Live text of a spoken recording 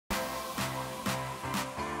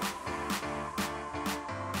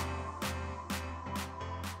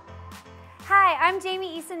I'm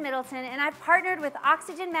Eason Middleton, and I've partnered with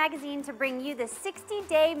Oxygen Magazine to bring you the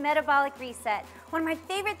 60-day metabolic reset. One of my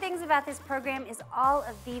favorite things about this program is all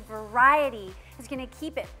of the variety. It's gonna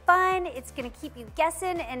keep it fun, it's gonna keep you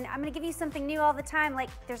guessing, and I'm gonna give you something new all the time. Like,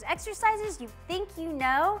 there's exercises you think you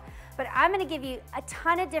know, but I'm gonna give you a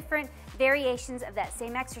ton of different variations of that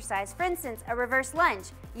same exercise. For instance, a reverse lunge.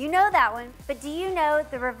 You know that one, but do you know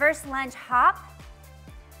the reverse lunge hop?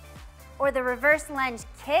 Or the reverse lunge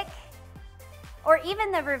kick? Or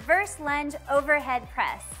even the reverse lunge overhead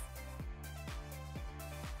press.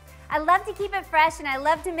 I love to keep it fresh and I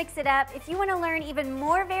love to mix it up. If you want to learn even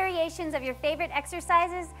more variations of your favorite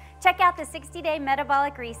exercises, check out the 60-day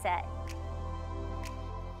metabolic reset.